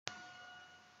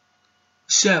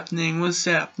What's happening? What's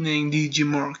happening? DJ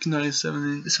Marc97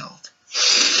 in this house.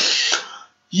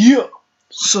 Yeah.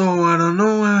 So I don't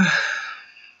know.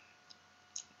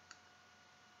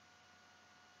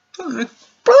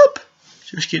 Plop.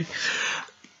 Just kidding.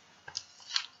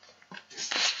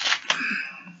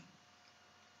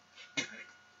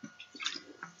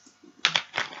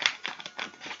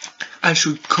 I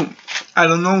should come. I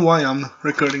don't know why I'm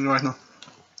recording right now.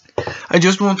 I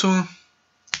just want to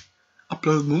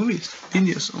upload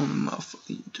videos on my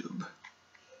YouTube.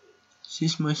 This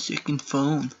is my second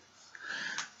phone.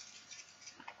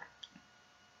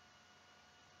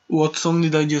 What song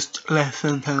did I just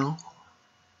listen to?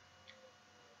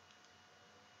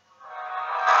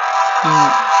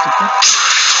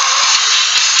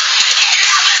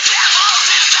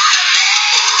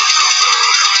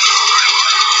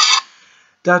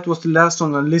 That was the last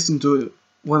song I listened to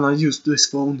when I used this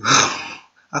phone.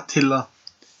 Attila.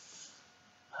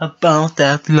 About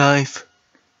that life.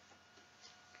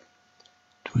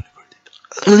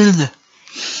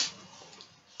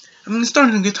 I'm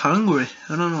starting to get hungry.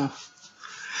 I don't know.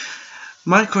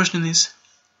 My question is,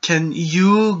 can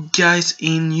you guys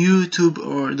in YouTube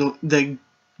or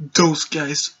those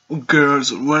guys or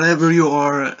girls or whatever you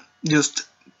are, just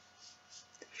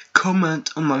comment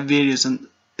on my videos and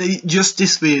just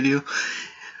this video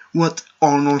what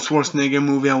Arnold Schwarzenegger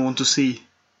movie I want to see.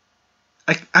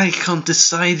 I can't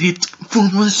decide it for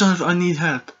myself. I need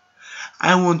help.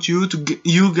 I want you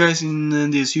guys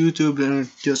in this YouTube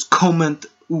just comment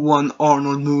one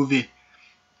Arnold movie.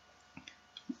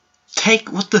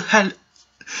 Take what the hell,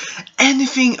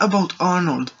 anything about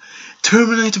Arnold,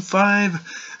 Terminator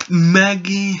 5,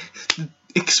 Maggie,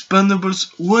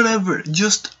 Expendables, whatever.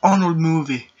 Just Arnold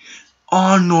movie.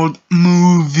 Arnold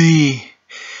movie.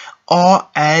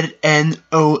 ARNOLDMOVE.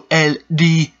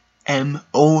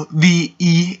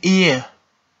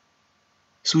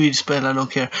 Swedish spell, I don't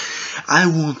care. I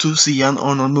want to see an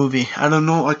Arnold movie. I don't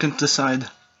know, I can't decide.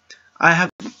 I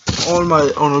have all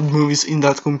my Arnold movies in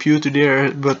that computer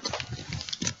there, but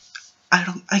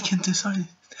I can't decide.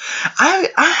 I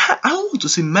want to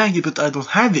see Maggie, but I don't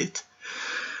have it.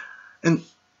 And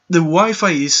the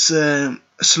Wi-Fi is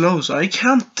slow, so I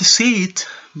can't see it,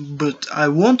 but I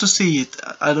want to see it.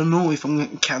 I don't know if I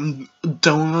can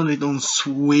download it on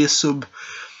Swesub.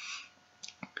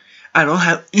 I don't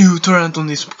have uTorrent on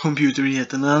this computer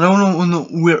yet, and I don't know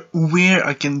where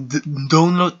I can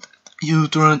download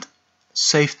uTorrent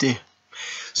safety.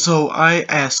 So I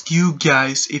ask you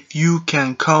guys if you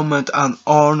can comment an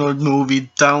Arnold movie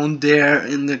down there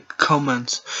in the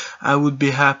comments. I would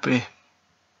be happy.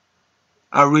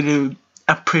 I really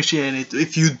appreciate it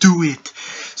if you do it.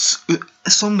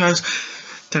 Some guys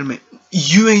tell me,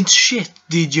 you ain't shit,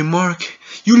 DJ Mark.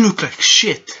 You look like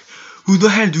shit. Who the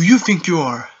hell do you think you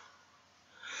are?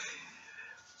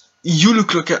 You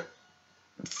look like a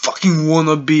fucking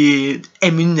wannabe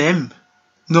Eminem.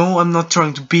 No, I'm not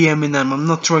trying to be Eminem. I'm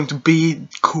not trying to be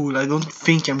cool. I don't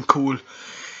think I'm cool.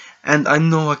 And I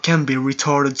know I can be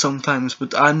retarded sometimes,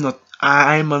 but I'm not.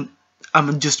 I'm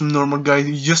just a normal guy,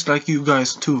 just like you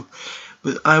guys too.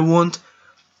 But I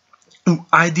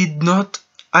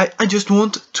just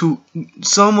want to,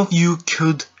 some of you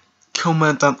could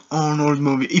comment on Arnold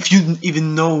movie. If you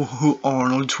even know who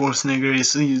Arnold Schwarzenegger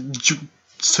is, you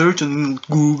search on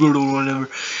Google or whatever.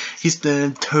 He's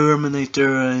the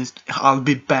Terminator, I'll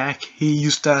be back. He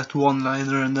used that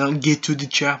one-liner, and I'll get to the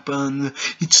chap, and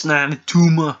it's not a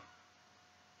tumor.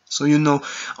 So you know,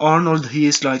 Arnold, he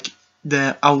is like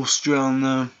the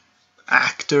Austrian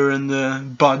actor and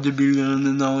bodybuilder,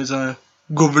 and now he's a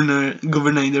governor.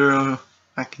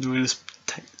 I can't really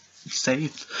say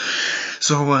it.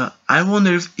 So I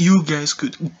wonder if you guys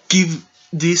could give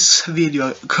this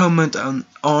video a comment on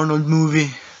Arnold movie,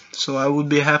 so I would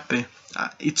be happy.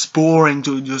 It's boring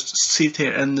to just sit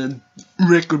here and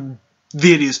record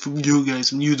videos for you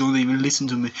guys and you don't even listen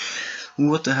to me.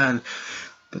 What the hell?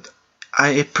 But I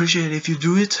appreciate if you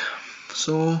do it.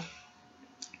 So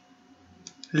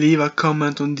leave a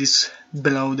comment on this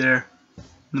below there.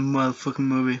 The motherfucking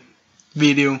movie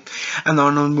video, an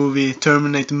Arnold movie,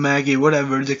 Terminator, Maggie,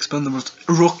 whatever, the Expendables,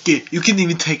 Rocky. You can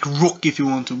even take Rocky if you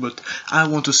want to, but I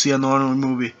want to see an Arnold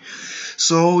movie.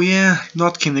 So yeah,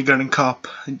 not Kindergarten Cop.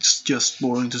 It's just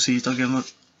boring to see it again.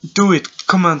 Do it,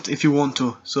 comment if you want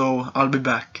to. So I'll be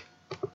back.